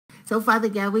So, Father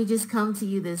God, we just come to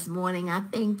you this morning. I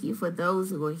thank you for those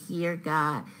who are here,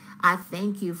 God. I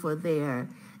thank you for their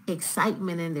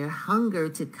excitement and their hunger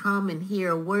to come and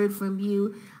hear a word from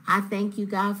you. I thank you,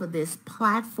 God, for this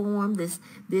platform, this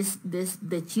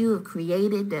that you have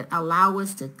created that allow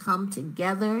us to come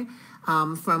together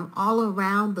from all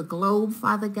around the globe,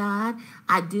 Father God.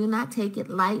 I do not take it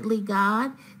lightly,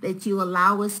 God, that you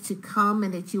allow us to come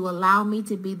and that you allow me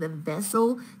to be the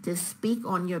vessel to speak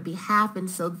on your behalf. And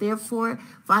so therefore,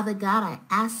 Father God, I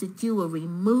ask that you will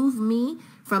remove me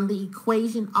from the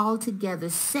equation altogether.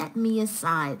 Set me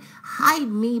aside. Hide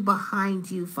me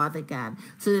behind you, Father God,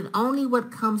 so that only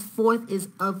what comes forth is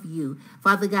of you.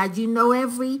 Father God, you know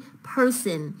every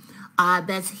person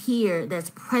that's here, that's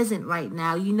present right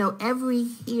now. You know every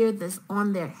hair that's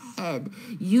on their head.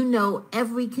 You know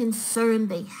every concern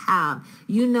they have.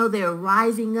 You know they're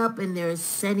rising up and they're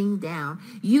setting down.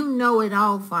 You know it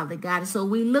all, Father God. So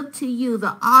we look to you,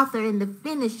 the author and the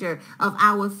finisher of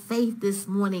our faith this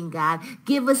morning, God.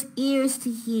 Give us ears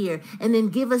to hear, and then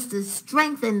give us the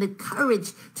strength and the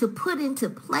courage to put into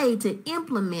play, to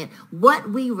implement what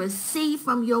we receive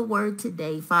from your word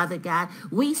today, Father God.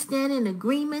 We stand in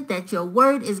agreement that your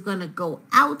word is going to go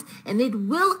out and it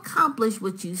will accomplish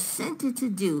what you sent it to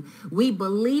do. We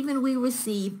believe and we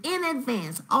receive in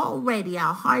advance already.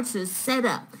 Our hearts are set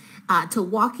up to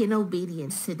walk in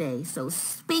obedience today. So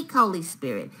speak, Holy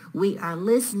Spirit. We are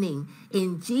listening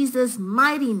in Jesus'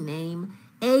 mighty name.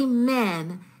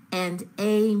 Amen and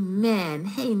amen.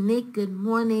 Hey, Nick, good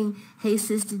morning. Hey,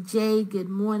 Sister Jay, good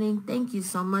morning. Thank you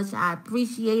so much. I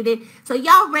appreciate it. So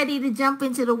y'all ready to jump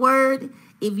into the word?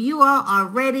 If you all are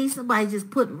ready, somebody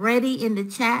just put ready in the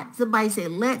chat. Somebody say,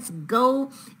 let's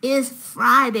go. It's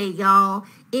Friday, y'all.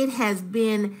 It has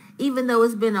been, even though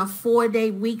it's been a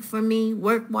 4-day week for me,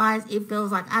 work-wise, it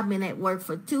feels like I've been at work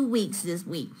for 2 weeks this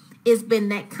week. It's been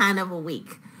that kind of a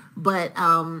week. But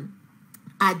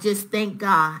I just thank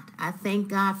God. I thank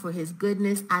God for his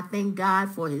goodness. I thank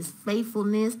God for his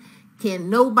faithfulness.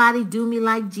 Can nobody do me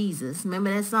like Jesus?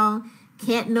 Remember that song?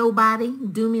 Can't nobody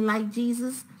do me like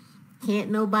Jesus?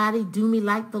 Can't nobody do me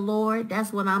like the Lord?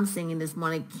 That's what I'm singing this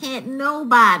morning. Can't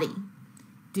nobody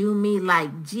do me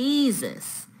like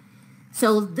Jesus.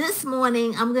 So this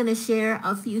morning, I'm going to share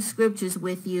a few scriptures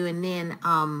with you, and then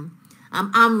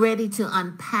I'm ready to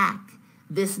unpack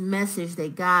this message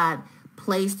that God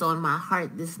placed on my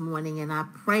heart this morning. And I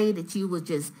pray that you will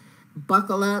just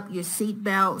buckle up your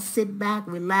seatbelt, sit back,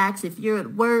 relax. If you're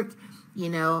at work, you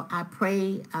know, I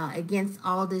pray against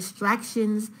all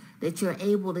distractions that you're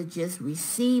able to just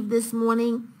receive this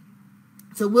morning.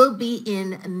 So we'll be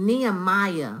in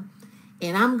Nehemiah,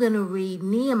 and I'm going to read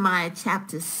Nehemiah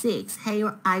chapter 6. Hey,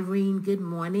 Irene, good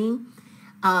morning.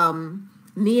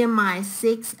 Nehemiah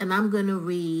 6, and I'm going to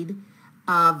read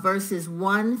verses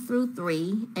 1 through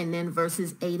 3, and then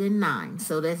verses 8 and 9.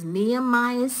 So that's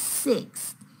Nehemiah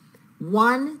 6,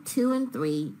 1, 2, and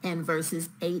 3, and verses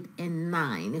 8 and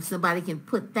 9. If somebody can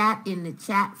put that in the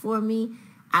chat for me,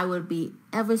 I would be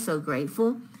ever so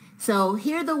grateful. So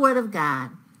hear the word of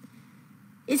God.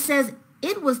 It says,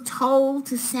 it was told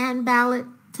to Sanballat,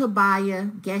 Tobiah,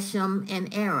 Geshem,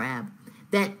 and Arab,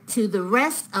 that to the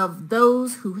rest of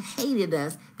those who hated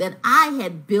us, that I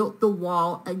had built the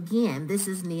wall again. This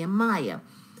is Nehemiah.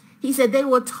 He said they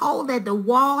were told that the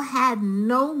wall had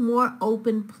no more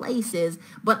open places,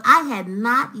 but I had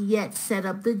not yet set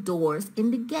up the doors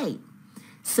in the gate.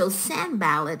 So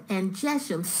Sanballat and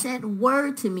Geshem sent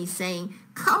word to me saying,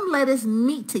 come, let us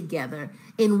meet together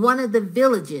in one of the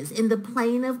villages in the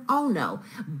plain of Ono.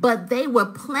 But they were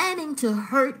planning to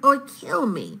hurt or kill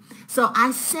me. So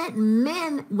I sent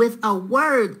men with a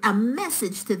word, a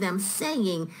message to them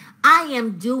saying, I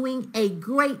am doing a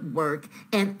great work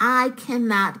and I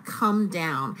cannot come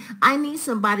down. I need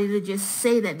somebody to just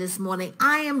say that this morning.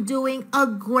 I am doing a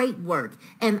great work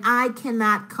and I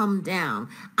cannot come down.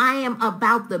 I am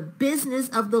about the business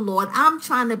of the Lord. I'm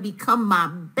trying to become my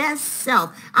best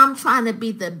self. I'm trying to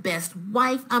be the best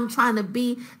wife. I'm trying to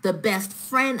be the best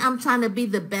friend. I'm trying to be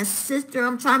the best sister.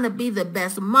 I'm trying to be the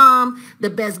best mom, the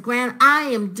best grand. I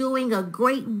am doing a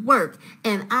great work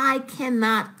and I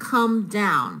cannot come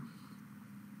down.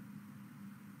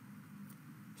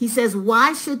 He says,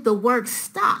 why should the work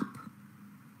stop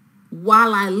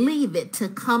while I leave it to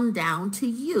come down to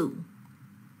you?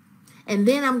 And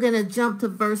then I'm going to jump to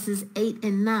verses 8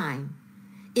 and 9.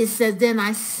 It says, then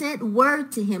I sent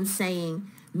word to him saying,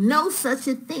 no such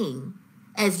a thing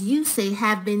as you say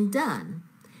have been done.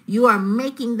 You are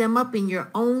making them up in your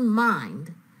own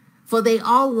mind. For they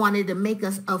all wanted to make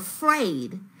us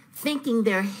afraid, thinking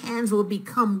their hands will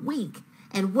become weak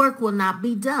and work will not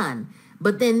be done.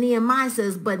 But then Nehemiah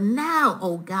says, but now,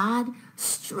 O God,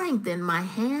 Strengthen my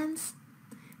hands.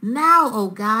 Now, oh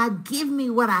God, give me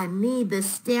what I need, the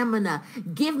stamina.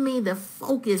 Give me the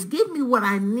focus. Give me what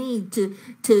I need to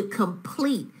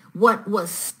complete what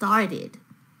was started.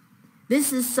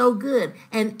 This is so good.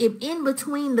 And if in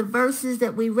between the verses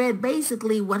that we read,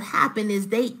 basically what happened is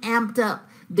they amped up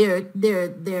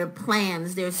their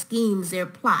plans, their schemes, their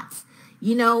plots.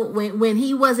 You know, when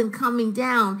he wasn't coming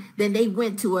down, then they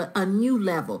went to a new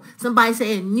level. Somebody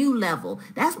say a new level.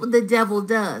 That's what the devil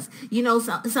does. You know,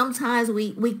 sometimes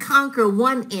we conquer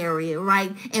one area,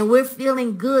 right? And we're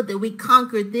feeling good that we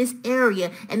conquered this area.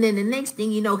 And then the next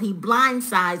thing you know, he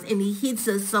blindsides and he hits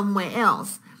us somewhere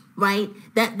else. Right?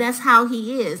 That's how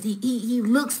he is. He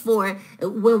looks for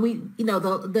when we, you know,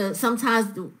 the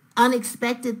sometimes the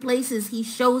unexpected places he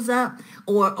shows up,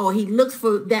 or he looks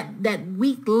for that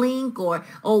weak link or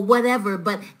whatever.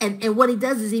 But and what he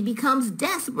does is he becomes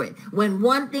desperate. When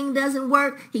one thing doesn't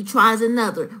work, he tries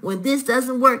another. When this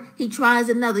doesn't work, he tries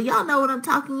another. Y'all know what I'm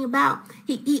talking about?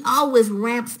 He always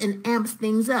ramps and amps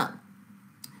things up.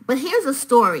 But here's a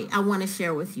story I want to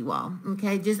share with you all.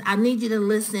 Okay, I need you to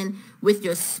listen with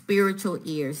your spiritual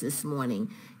ears this morning.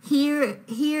 Hear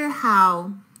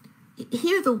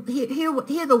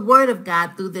the word of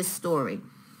God through this story.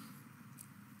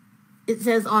 It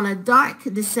says, on a dark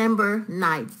December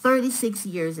night, 36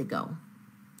 years ago,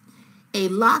 a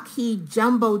Lockheed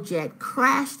jumbo jet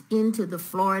crashed into the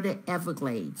Florida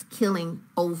Everglades, killing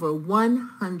over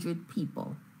 100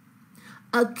 people.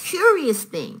 A curious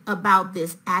thing about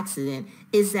this accident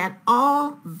is that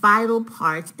all vital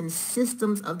parts and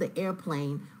systems of the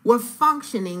airplane were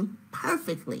functioning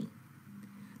perfectly.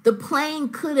 The plane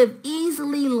could have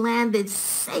easily landed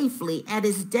safely at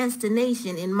its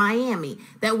destination in Miami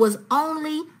that was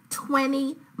only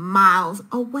 20 miles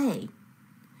away.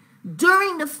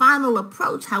 During the final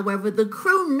approach, however, the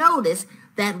crew noticed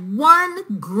that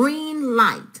one green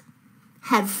light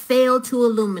had failed to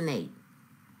illuminate.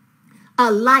 A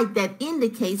light that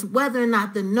indicates whether or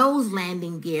not the nose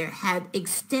landing gear had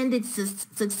extended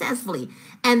successfully.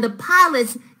 And the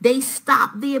pilots, they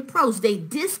stopped the approach. They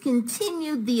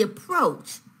discontinued the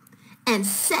approach and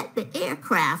set the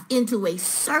aircraft into a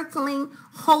circling,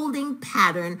 holding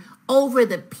pattern over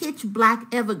the pitch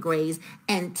black Everglades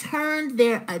and turned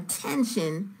their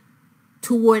attention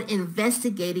toward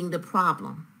investigating the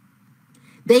problem.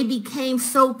 They became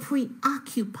so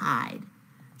preoccupied.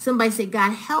 Somebody say,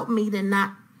 God, help me to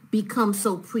not become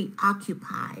so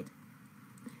preoccupied.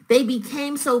 They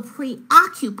became so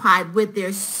preoccupied with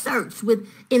their search, with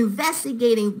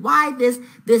investigating why this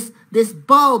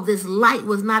bulb, this light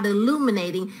was not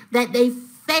illuminating, that they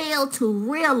failed to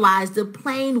realize the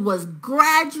plane was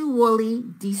gradually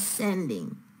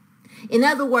descending. In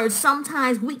other words,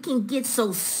 sometimes we can get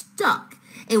so stuck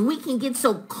and we can get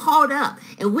so caught up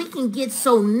and we can get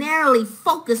so narrowly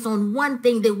focused on one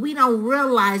thing that we don't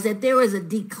realize that there is a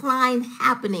decline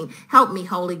happening. Help me,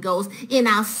 Holy Ghost, in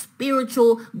our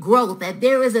spiritual growth, that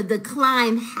there is a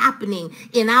decline happening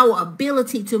in our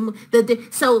ability to.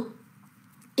 So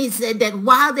it said that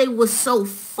while they were so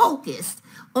focused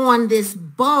on this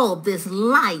bulb, this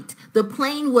light, the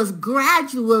plane was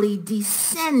gradually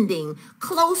descending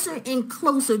closer and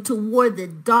closer toward the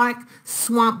dark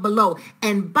swamp below.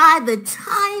 And by the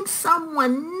time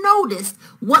someone noticed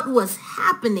what was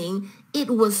happening, it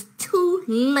was too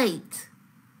late.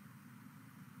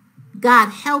 God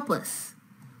help us.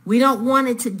 We don't want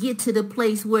it to get to the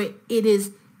place where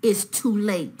it's too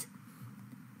late.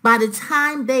 By the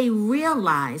time they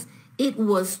realized, it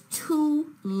was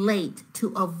too late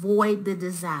to avoid the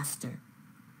disaster.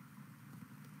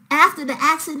 After the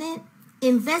accident,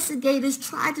 investigators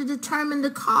tried to determine the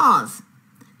cause.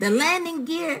 The landing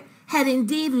gear had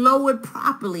indeed lowered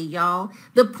properly, y'all.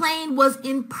 The plane was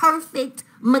in perfect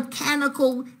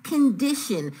mechanical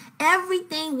condition.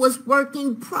 Everything was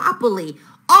working properly,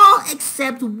 all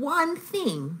except one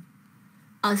thing: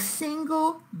 a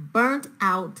single burnt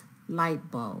out light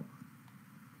bulb.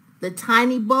 The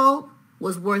tiny bulb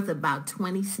was worth about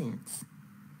 20 cents.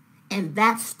 And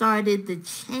that started the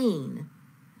chain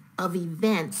of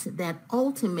events that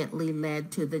ultimately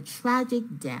led to the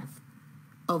tragic death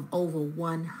of over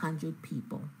 100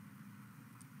 people.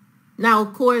 Now,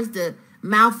 of course, the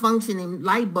malfunctioning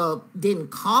light bulb didn't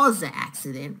cause the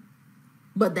accident,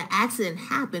 but the accident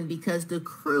happened because the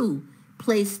crew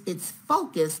placed its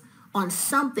focus on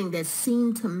something that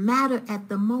seemed to matter at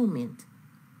the moment,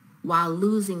 while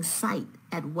losing sight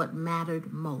at what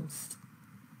mattered most.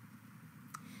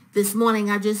 This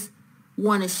morning, I just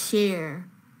want to share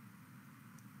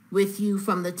with you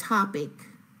from the topic,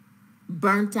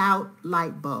 burnt out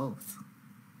light bulbs,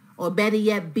 or better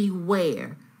yet,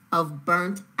 beware of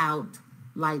burnt out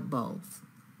light bulbs.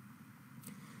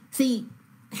 See,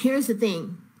 here's the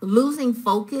thing. Losing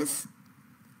focus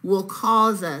will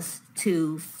cause us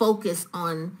to focus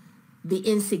on the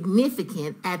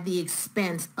insignificant at the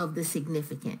expense of the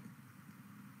significant.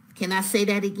 Can I say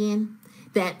that again?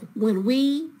 That when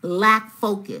we lack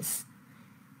focus,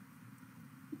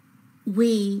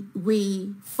 we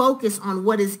focus on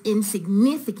what is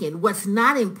insignificant, what's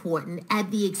not important,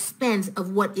 at the expense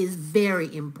of what is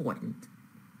very important.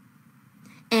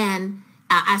 And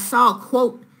I saw a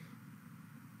quote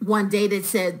one day that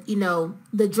said,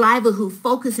 the driver who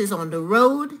focuses on the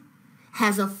road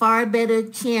has a far better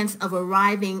chance of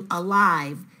arriving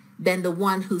alive than the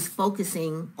one who's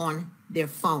focusing on their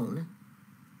phone,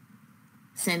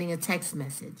 sending a text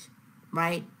message,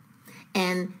 right?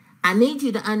 And I need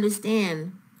you to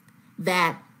understand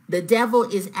that the devil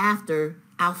is after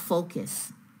our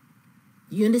focus.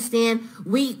 You understand?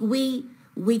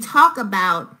 We talk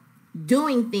about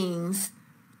doing things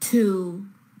to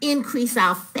increase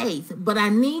our faith, but I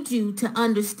need you to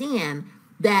understand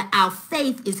that our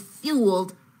faith is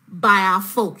fueled by our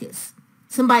focus.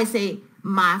 Somebody say,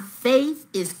 my faith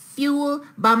is fueled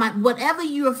by whatever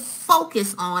you're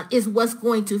focused on is what's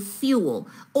going to fuel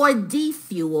or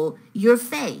defuel your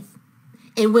faith.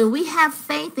 And when we have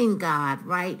faith in God,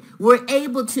 right, we're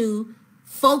able to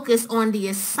focus on the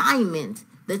assignment,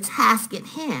 the task at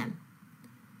hand.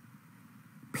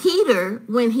 Peter,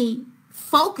 when he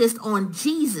focused on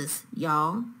Jesus,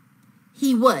 y'all,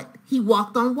 he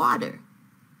walked on water.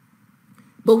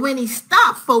 But when he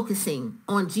stopped focusing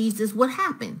on Jesus, what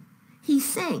happened? He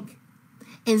sank.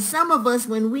 And some of us,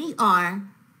 when we are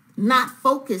not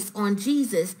focused on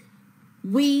Jesus,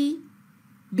 we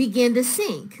begin to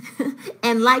sink.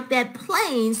 And like that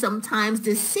plane, sometimes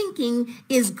the sinking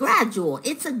is gradual.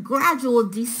 It's a gradual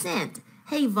descent.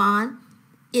 Hey, Vaughn,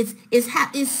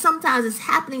 sometimes it's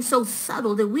happening so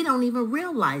subtle that we don't even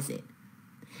realize it.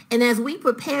 And as we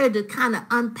prepare to kind of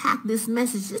unpack this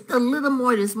message just a little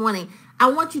more this morning, I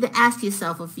want you to ask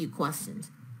yourself a few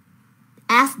questions.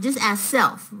 Just ask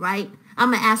self, right?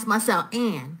 I'm going to ask myself,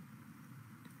 Ann,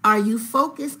 are you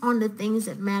focused on the things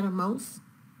that matter most?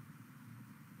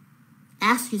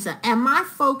 Ask yourself, am I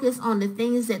focused on the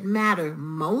things that matter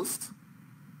most?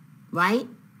 Right?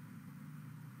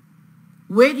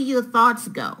 Where do your thoughts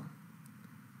go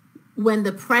when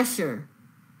the pressure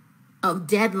of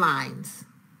deadlines,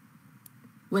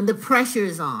 when the pressure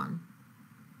is on?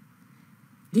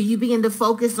 Do you begin to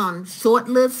focus on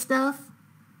short-lived stuff?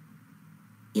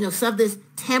 Stuff that's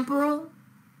temporal,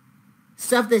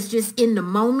 stuff that's just in the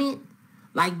moment,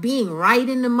 like being right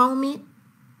in the moment,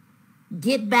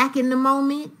 get back in the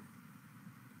moment,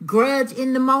 grudge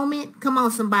in the moment. Come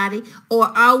on, somebody. Or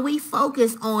are we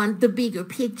focused on the bigger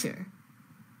picture,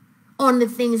 on the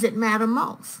things that matter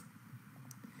most?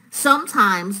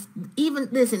 Sometimes,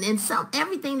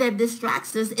 everything that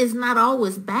distracts us is not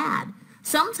always bad.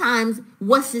 Sometimes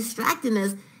what's distracting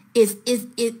us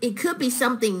it could be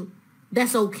something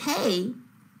that's okay,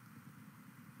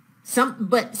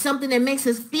 but something that makes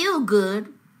us feel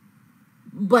good,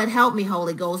 but help me,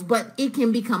 Holy Ghost, but it can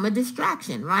become a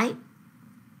distraction, right?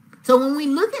 So when we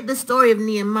look at the story of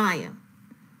Nehemiah,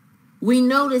 we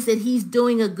notice that he's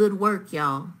doing a good work,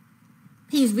 y'all.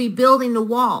 He's rebuilding the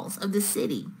walls of the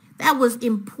city. That was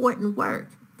important work.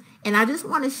 And I just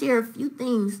want to share a few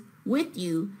things with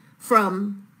you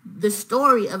from the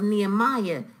story of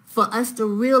Nehemiah for us to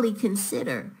really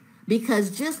consider.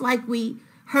 Because just like we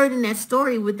heard in that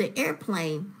story with the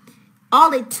airplane,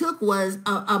 all it took was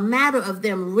a matter of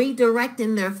them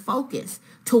redirecting their focus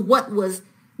to what was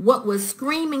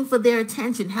screaming for their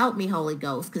attention. Help me, Holy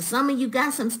Ghost, because some of you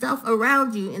got some stuff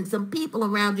around you and some people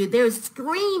around you. They're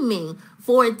screaming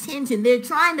for attention. They're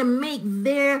trying to make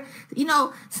their,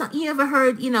 you ever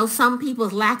heard, some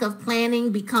people's lack of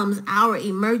planning becomes our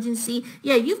emergency.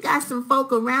 Yeah, you've got some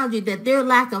folk around you that their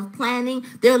lack of planning,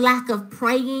 their lack of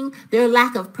praying, their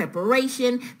lack of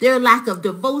preparation, their lack of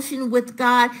devotion with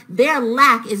God, their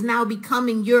lack is now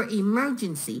becoming your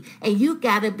emergency. And you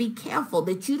got to be careful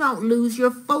that you don't lose your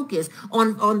focus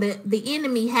on the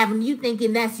enemy having you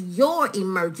thinking that's your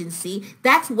emergency.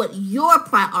 That's what your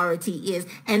priority is,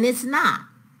 and it's not.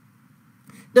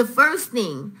 The first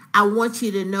thing I want you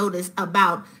to notice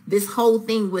about this whole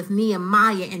thing with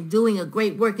Nehemiah and doing a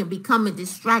great work and becoming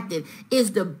distracted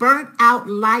is the burnt out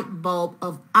light bulb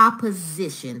of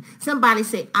opposition. Somebody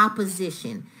say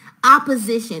opposition.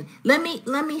 Opposition. Let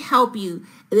me help you.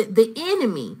 The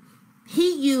enemy,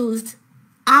 he used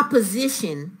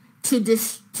opposition to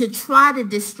to try to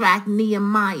distract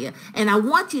Nehemiah. And I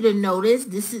want you to notice,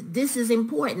 this is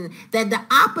important, that the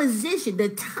opposition, the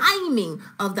timing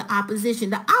of the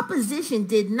opposition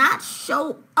did not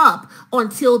show up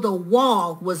until the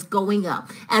wall was going up.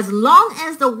 As long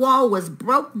as the wall was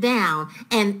broke down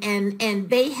and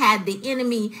they had the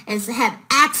enemy and had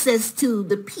access to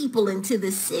the people and to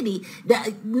the city,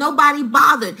 nobody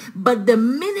bothered. But the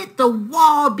minute the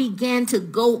wall began to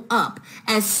go up,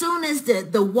 as soon as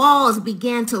the walls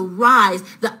began to rise,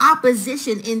 the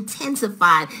opposition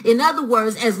intensified. In other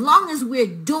words, as long as we're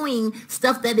doing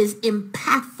stuff that is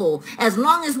impactful, as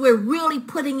long as we're really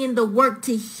putting in the work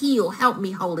to heal, help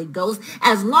me, Holy Ghost,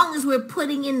 as long as we're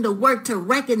putting in the work to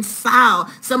reconcile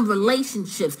some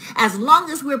relationships, as long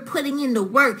as we're putting in the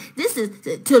work, this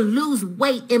is to lose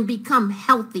weight and become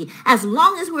healthy, as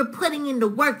long as we're putting in the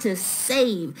work to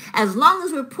save, as long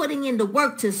as we're putting in the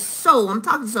work to sow, I'm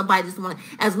talking to somebody this morning,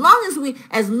 as long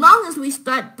as we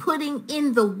start putting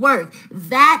in the work,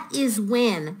 that is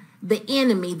when the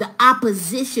enemy, the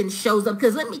opposition shows up.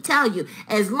 Because let me tell you,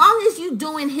 as long as you're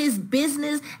doing his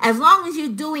business, as long as you're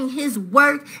doing his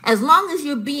work, as long as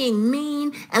you're being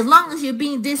mean, as long as you're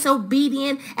being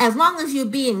disobedient, as long as you're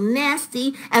being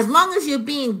nasty, as long as you're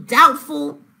being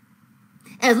doubtful,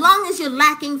 as long as you're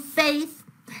lacking faith,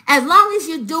 as long as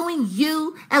you're doing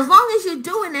you, as long as you're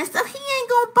doing that stuff, he ain't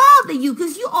going to bother you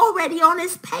because you're already on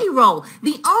his payroll.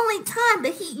 The only time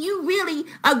that you really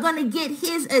are going to get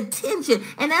his attention.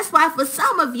 And that's why for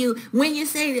some of you, when you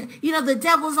say, the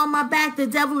devil's on my back, the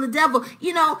devil,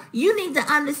 you need to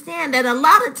understand that a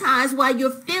lot of times while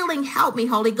you're feeling, help me,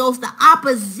 Holy Ghost, the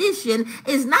opposition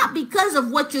is not because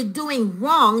of what you're doing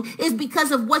wrong. It's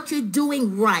because of what you're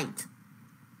doing right.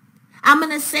 I'm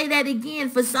going to say that again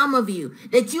for some of you,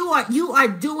 that you are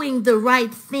doing the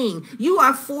right thing. You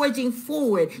are forging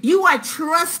forward. You are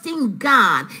trusting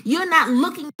God. You're not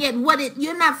looking at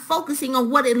you're not focusing on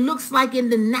what it looks like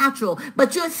in the natural,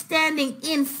 but you're standing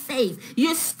in faith.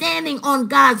 You're standing on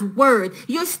God's word.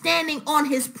 You're standing on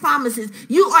his promises.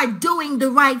 You are doing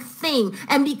the right thing.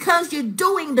 And because you're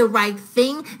doing the right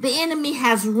thing, the enemy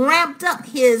has ramped up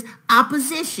his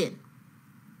opposition.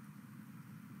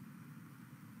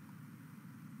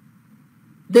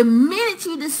 The minute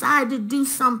you decide to do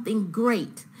something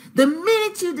great, the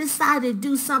minute you decide to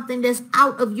do something that's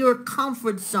out of your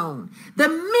comfort zone, the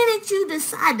minute you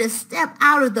decide to step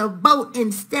out of the boat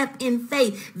and step in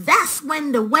faith, that's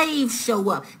when the waves show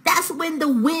up. That's when the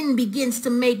wind begins to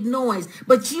make noise.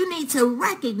 But you need to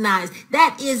recognize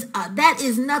that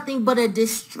is nothing but a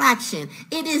distraction.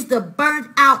 It is the burnt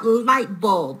out light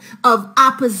bulb of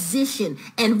opposition.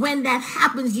 And when that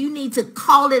happens, you need to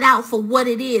call it out for what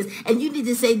it is. And you need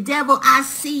to say, devil, I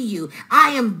see you.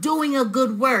 I am doing a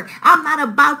good work. I'm not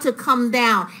about to come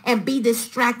down and be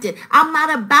distracted. I'm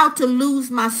not about to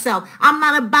lose myself. I'm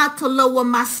not about to lower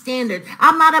my standard.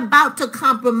 I'm not about to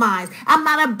compromise. I'm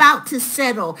not about to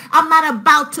settle. I'm not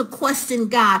about to question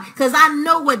God because I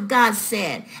know what God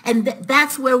said. And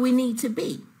that's where we need to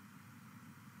be.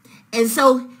 And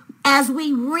so as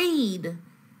we read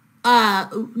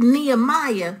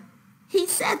Nehemiah, he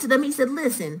said to them, he said,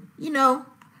 listen,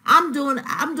 I'm doing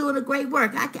a great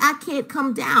work. I can't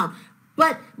come down.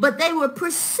 But they were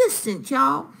persistent,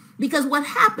 y'all, because what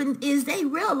happened is they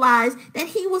realized that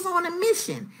he was on a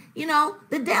mission.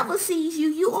 The devil sees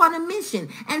you on a mission.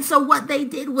 And so what they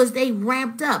did was they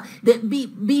ramped up.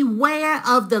 Beware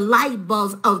of the light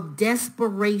bulbs of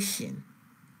desperation.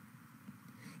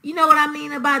 You know what I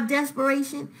mean about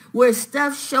desperation? Where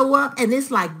stuff show up and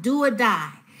it's like do or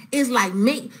die. It's like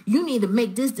you need to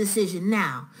make this decision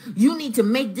now. You need to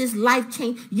make this life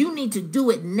change. You need to do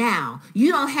it now.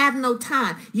 You don't have no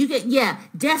time.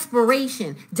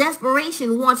 Desperation.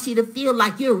 Desperation wants you to feel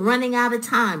like you're running out of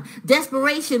time.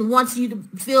 Desperation wants you to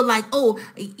feel like, I'm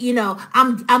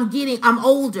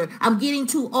older. I'm getting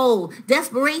too old.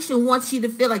 Desperation wants you to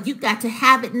feel like you got to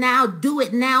have it now, do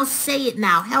it now, say it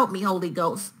now. Help me, Holy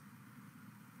Ghost.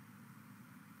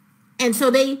 And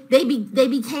so they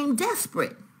became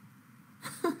desperate.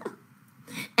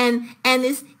 And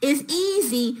it's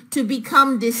easy to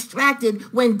become distracted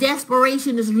when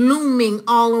desperation is looming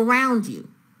all around you.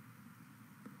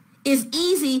 It's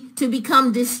easy to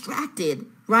become distracted,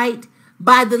 right?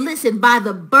 By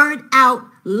the burnt out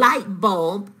light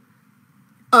bulb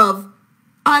of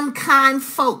unkind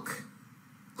folk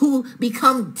who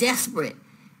become desperate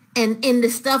and in the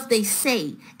stuff they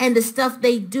say and the stuff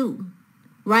they do,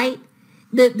 right?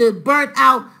 The burnt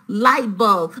out light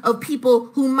bulb of people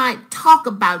who might talk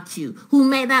about you, who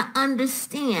may not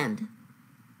understand.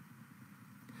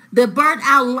 The burnt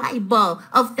out light bulb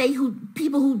of faith,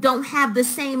 people who don't have the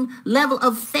same level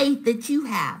of faith that you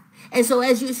have. And so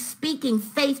as you're speaking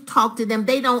faith talk to them,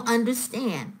 they don't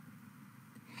understand.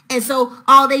 And so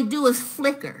all they do is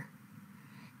flicker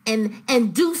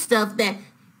and do stuff that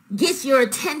gets your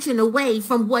attention away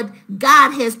from what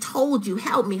God has told you.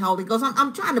 Help me, Holy Ghost.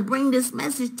 I'm trying to bring this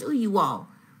message to you all.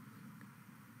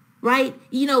 Right?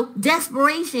 You know,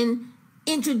 desperation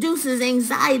introduces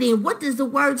anxiety. And what does the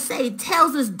word say? It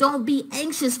tells us don't be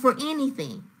anxious for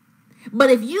anything. But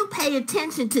if you pay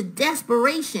attention to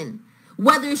desperation,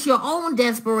 whether it's your own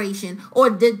desperation or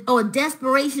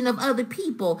desperation of other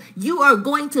people, you are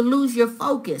going to lose your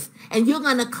focus, and you're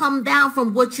going to come down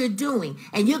from what you're doing,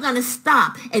 and you're going to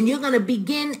stop, and you're going to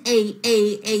begin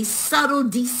a subtle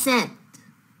descent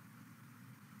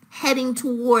heading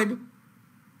toward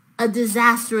a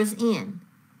disastrous end.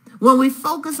 When we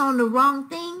focus on the wrong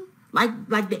thing, like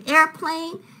the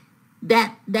airplane,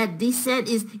 that descent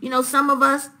is, some of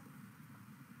us,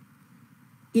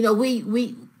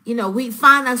 we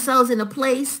find ourselves in a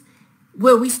place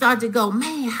where we start to go,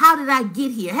 man, how did I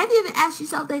get here? Have you ever asked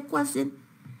yourself that question?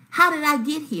 How did I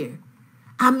get here?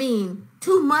 I mean,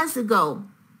 2 months ago,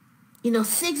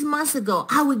 6 months ago,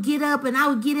 I would get up and I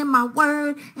would get in my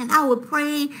word and I would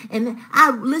pray and I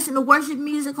would listen to worship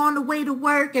music on the way to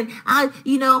work. And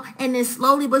and then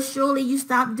slowly but surely you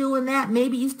stop doing that.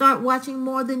 Maybe you start watching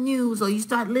more of the news, or you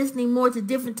start listening more to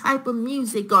different type of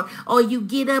music, or you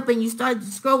get up and you start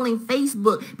scrolling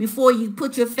Facebook before you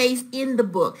put your face in the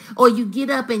book, or you get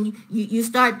up and you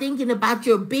start thinking about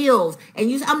your bills.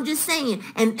 And I'm just saying.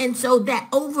 And so that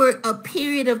over a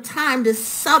period of time, the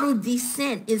subtle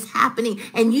descent is happening.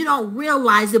 And you don't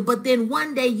realize it, but then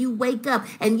one day you wake up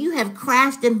and you have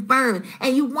crashed and burned,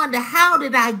 and you wonder, how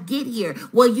did I get here?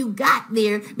 Well, you got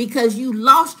there because you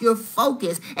lost your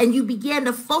focus, and you began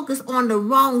to focus on the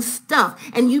wrong stuff,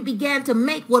 and you began to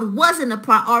make what wasn't a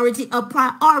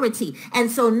priority. And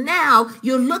so now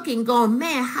you're looking, going,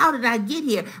 man, how did I get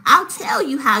here? I'll tell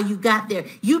you how you got there.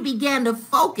 You began to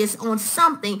focus on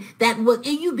something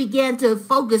you began to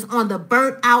focus on the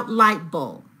burnt out light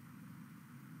bulb.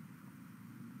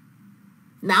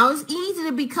 Now it's easy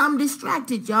to become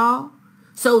distracted, y'all.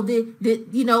 So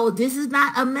this is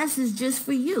not a message just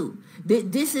for you.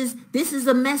 This is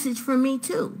a message for me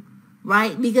too,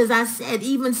 right? Because I said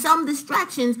even some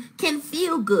distractions can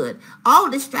feel good.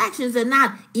 All distractions are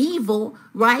not evil,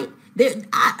 right? There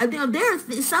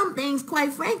are some things,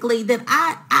 quite frankly, that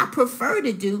I prefer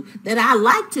to do, that I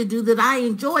like to do, that I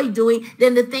enjoy doing,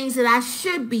 than the things that I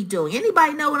should be doing.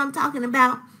 Anybody know what I'm talking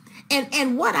about?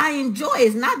 And what I enjoy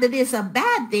is not that it's a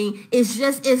bad thing. It's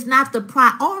just, it's not the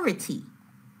priority.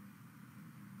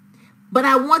 But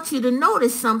I want you to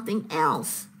notice something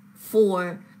else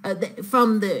from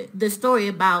the story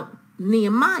about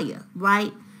Nehemiah,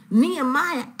 right?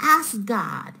 Nehemiah asked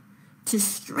God to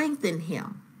strengthen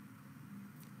him.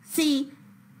 See,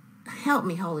 help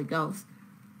me, Holy Ghost.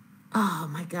 Oh,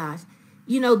 my gosh.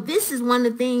 This is one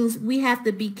of the things we have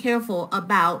to be careful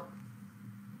about,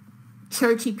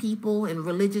 churchy people and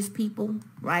religious people,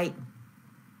 right?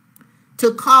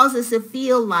 To cause us to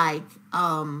feel like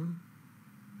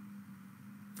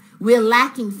we're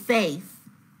lacking faith,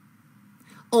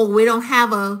 or we don't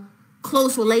have a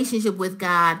close relationship with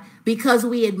God because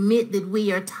we admit that we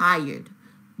are tired,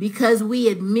 because we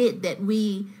admit that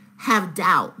we have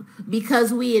doubt,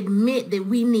 because we admit that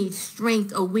we need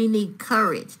strength or we need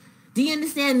courage. Do you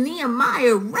understand?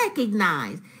 Nehemiah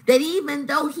recognized that even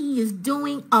though he is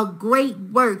doing a great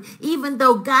work, even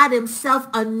though God himself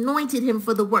anointed him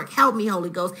for the work, help me, Holy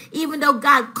Ghost, even though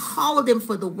God called him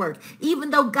for the work, even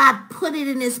though God put it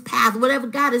in his path, whatever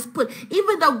God has put,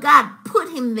 even though God put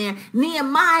him there,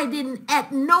 Nehemiah didn't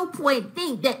at no point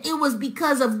think that it was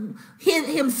because of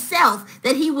himself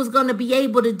that he was going to be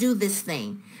able to do this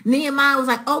thing. Nehemiah was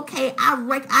like, okay,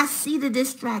 I see the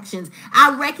distractions.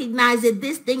 I recognize that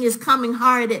this thing is coming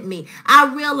hard at me.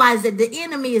 I realize that the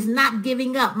enemy is not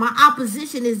giving up. My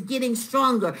opposition is getting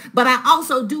stronger. But I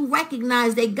also do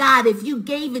recognize that, God, if you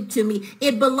gave it to me,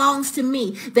 it belongs to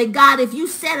me. That, God, if you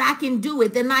said I can do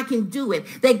it, then I can do it.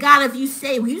 That, God, if you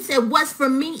said what's for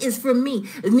me is for me.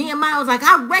 Nehemiah was like,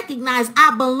 I recognize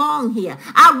I belong here.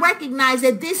 I recognize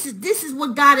that this is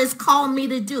what God has called me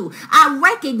to do. I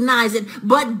recognize it,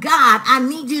 but God, I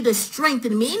need you to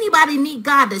strengthen me. Anybody need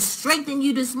God to strengthen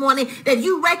you this morning? That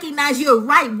you recognize you're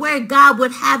right where God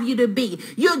would have you to be.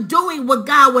 You're doing what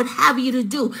God would have you to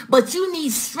do, but you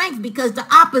need strength because the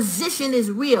opposition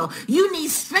is real. You need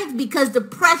strength because the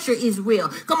pressure is real.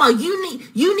 Come on,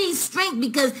 you need strength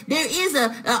because there is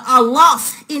a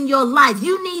loss in your life.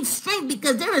 You need strength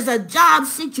because there is a job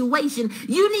situation.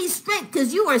 You need strength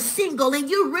because you are single and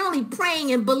you're really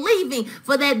praying and believing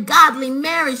for that godly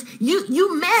marriage.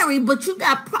 You married, but you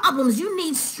got problems. You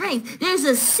need strength. There's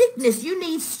a sickness. You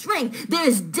need strength.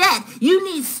 There's debt.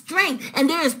 You need strength. And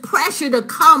there's pressure to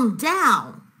come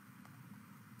down.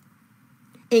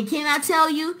 And can I tell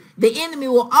you, the enemy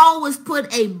will always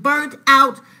put a burnt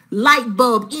out light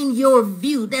bulb in your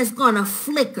view that's going to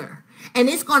flicker. And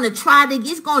it's going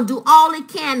to do all it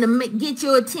can to get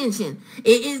your attention.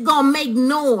 It's going to make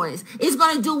noise. It's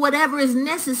going to do whatever is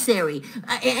necessary.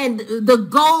 And the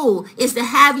goal is to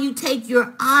have you take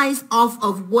your eyes off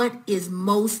of what is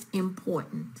most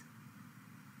important.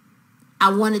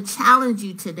 I want to challenge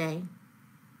you today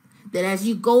that as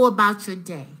you go about your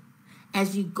day,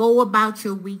 as you go about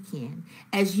your weekend,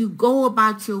 as you go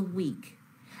about your week,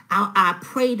 I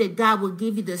pray that God will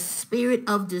give you the spirit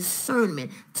of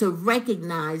discernment to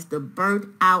recognize the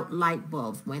burnt out light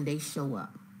bulbs when they show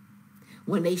up.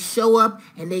 When they show up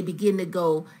and they begin to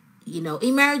go,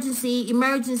 emergency,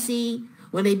 emergency.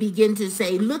 When they begin to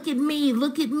say, look at me,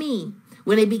 look at me.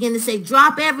 When they begin to say,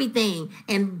 drop everything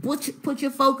and put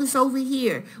your focus over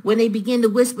here. When they begin to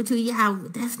whisper to you, how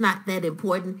that's not that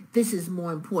important. This is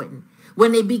more important.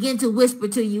 When they begin to whisper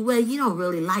to you, well, you don't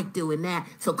really like doing that,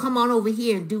 so come on over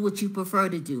here and do what you prefer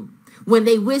to do. When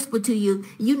they whisper to you,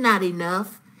 you're not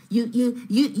enough.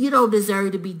 You don't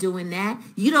deserve to be doing that.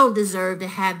 You don't deserve to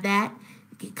have that.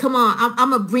 Come on, I'm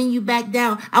going to bring you back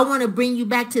down. I want to bring you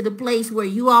back to the place where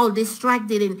you all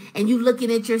distracted and you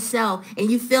looking at yourself and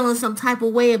you feeling some type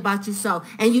of way about yourself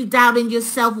and you doubting your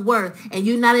self-worth and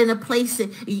you're not in a place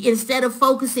that, instead of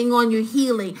focusing on your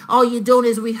healing, all you're doing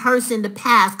is rehearsing the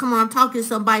past. Come on, I'm talking to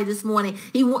somebody this morning.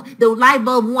 The light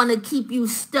bulb want to keep you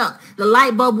stuck. The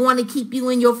light bulb want to keep you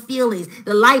in your feelings.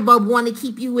 The light bulb want to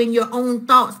keep you in your own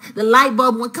thoughts. The light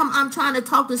bulb, I'm trying to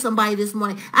talk to somebody this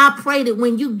morning. I pray that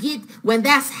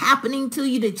when that's happening to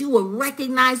you, that you will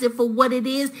recognize it for what it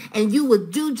is, and you will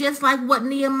do just like what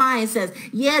Nehemiah says.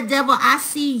 Yeah, devil, I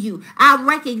see you. I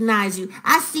recognize you.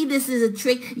 I see this is a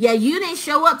trick. Yeah, you didn't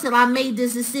show up till I made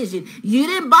this decision. You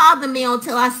didn't bother me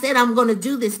until I said I'm going to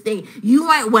do this thing.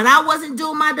 When I wasn't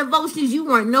doing my devotions, you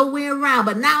weren't nowhere around,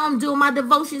 but now I'm doing my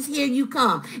devotions. Here you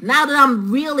come. Now that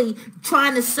I'm really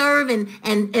trying to serve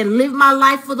and live my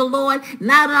life for the Lord,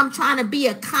 now that I'm trying to be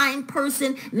a kind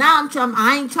person, now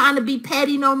I ain't trying to be petty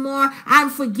no more.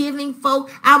 I'm forgiving folk.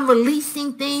 I'm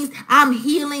releasing things. I'm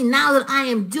healing. Now that I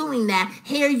am doing that,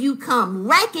 here you come.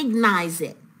 Recognize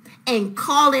it and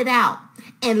call it out.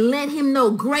 And let him know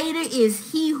greater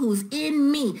is he who's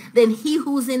in me than he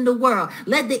who's in the world.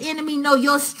 Let the enemy know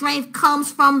your strength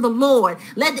comes from the Lord.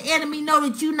 Let the enemy know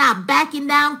that you're not backing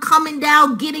down, coming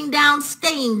down, getting down,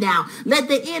 staying down. Let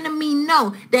the enemy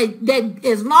know that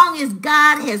as long as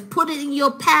God has put it in your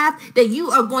path, that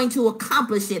you are going to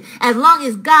accomplish it. As long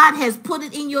as God has put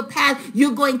it in your path,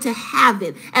 you're going to have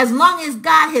it. As long as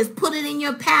God has put it in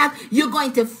your path, you're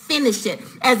going to finish it.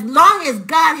 As long as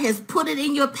God has put it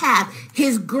in your path,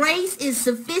 his grace is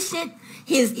sufficient.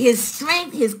 His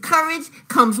strength, his courage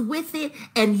comes with it,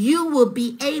 and you will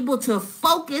be able to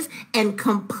focus and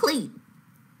complete.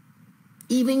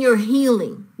 Even your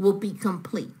healing will be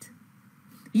complete.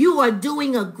 You are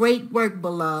doing a great work,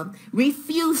 beloved.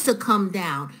 Refuse to come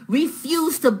down.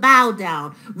 Refuse to bow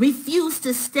down. Refuse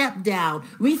to step down.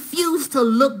 Refuse to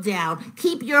look down.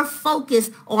 Keep your focus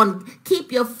on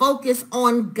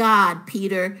God,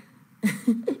 Peter.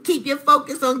 Keep your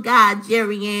focus on God,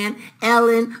 Jerry Ann,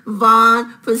 Ellen,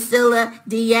 Vaughn, Priscilla,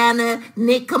 Deanna,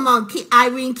 Nick. Come on,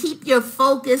 Irene, keep your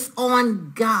focus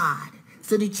on God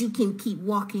so that you can keep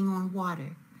walking on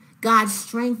water. God,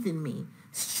 strengthen me.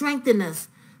 Strengthen us.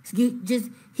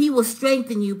 He will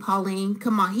strengthen you, Pauline.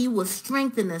 Come on, he will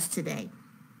strengthen us today.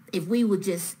 He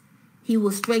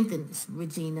will strengthen us,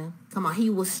 Regina. Come on,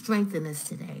 he will strengthen us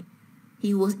today.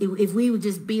 If we would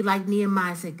just be like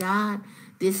Nehemiah, say, God,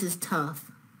 this is tough.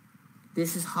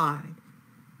 This is hard.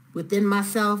 Within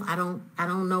myself, I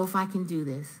don't know if I can do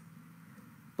this.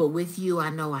 But with you,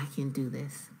 I know I can do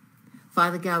this.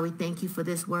 Father God, we thank you for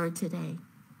this word today.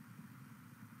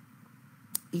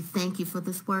 We thank you for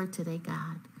this word today,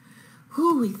 God.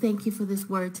 We thank you for this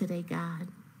word today, God.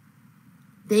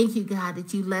 Thank you, God,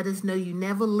 that you let us know you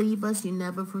never leave us, you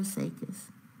never forsake us.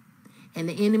 And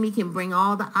the enemy can bring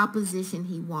all the opposition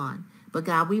he wants. But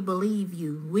God, we believe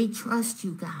you. We trust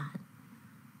you, God.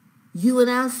 You and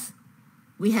us,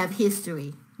 we have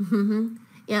history.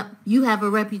 Yep, you have a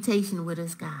reputation with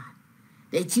us, God,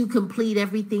 that you complete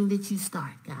everything that you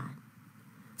start, God.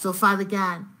 So, Father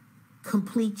God,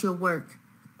 complete your work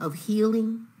of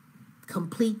healing.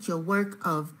 Complete your work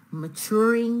of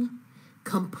maturing.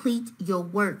 Complete your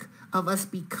work of us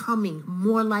becoming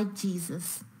more like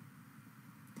Jesus.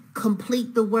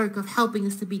 Complete the work of helping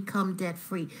us to become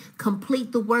debt-free.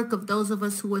 Complete the work of those of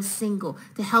us who are single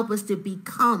to help us to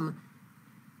become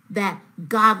that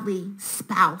godly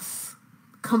spouse.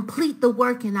 Complete the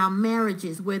work in our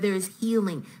marriages where there is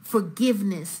healing,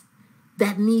 forgiveness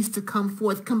that needs to come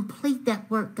forth. Complete that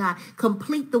work, God.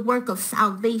 Complete the work of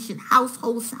salvation,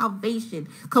 household salvation.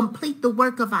 Complete the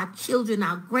work of our children,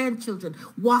 our grandchildren,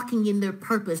 walking in their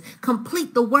purpose.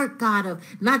 Complete the work, God, of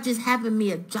not just having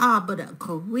me a job, but a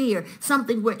career,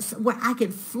 something where I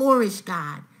can flourish,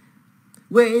 God,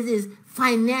 where it is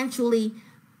financially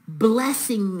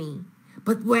blessing me,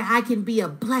 but where I can be a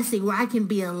blessing, where I can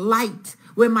be a light,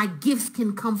 where my gifts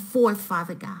can come forth,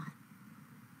 Father God.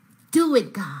 Do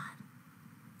it, God.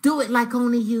 Do it like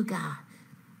only you, God.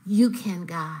 You can,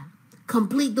 God.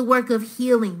 Complete the work of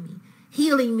healing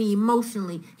me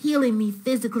emotionally, healing me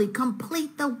physically.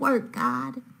 Complete the work,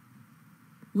 God.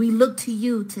 We look to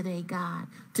you today, God,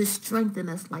 to strengthen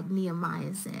us like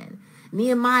Nehemiah said.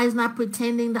 Nehemiah is not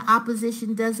pretending the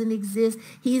opposition doesn't exist.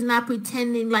 He's not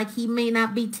pretending like he may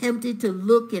not be tempted to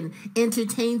look and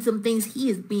entertain some things. He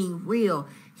is being real.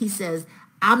 He says,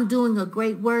 I'm doing a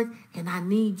great work, and I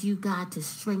need you, God, to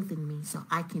strengthen me so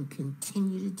I can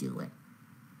continue to do it.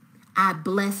 I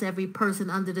bless every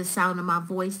person under the sound of my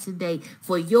voice today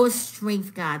for your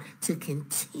strength, God, to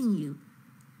continue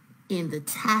in the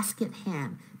task at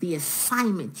hand, the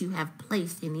assignment you have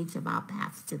placed in each of our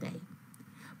paths today.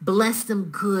 Bless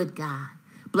them good, God.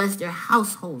 Bless their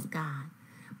households, God.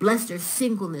 Bless their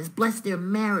singleness. Bless their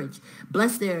marriage.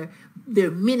 Bless their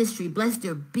ministry. Bless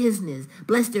their business.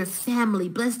 Bless their family.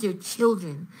 Bless their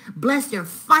children. Bless their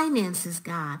finances,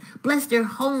 God. Bless their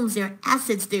homes, their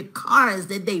assets, their cars,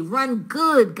 that they run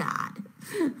good, God.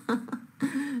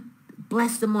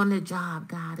 Bless them on their job,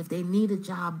 God. If they need a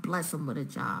job, bless them with a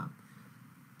job.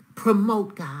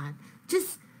 Promote, God.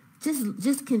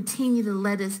 Just continue to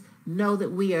let us know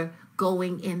that we are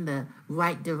going in the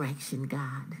right direction,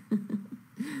 God.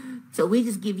 So we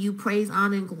just give you praise,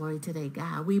 honor, and glory today,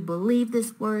 God. We believe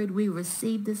this word. We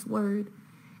receive this word.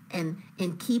 And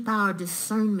keep our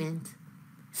discernment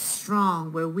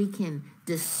strong where we can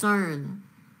discern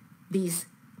these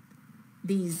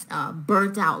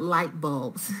burnt out light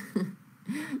bulbs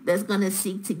that's going to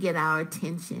seek to get our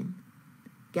attention.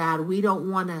 God, we don't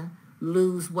want to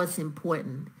lose what's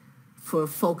important for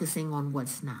focusing on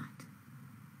what's not.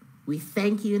 We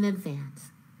thank you in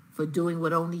advance for doing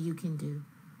what only you can do.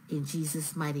 In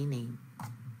Jesus' mighty name,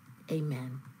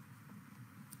 amen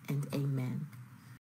and amen.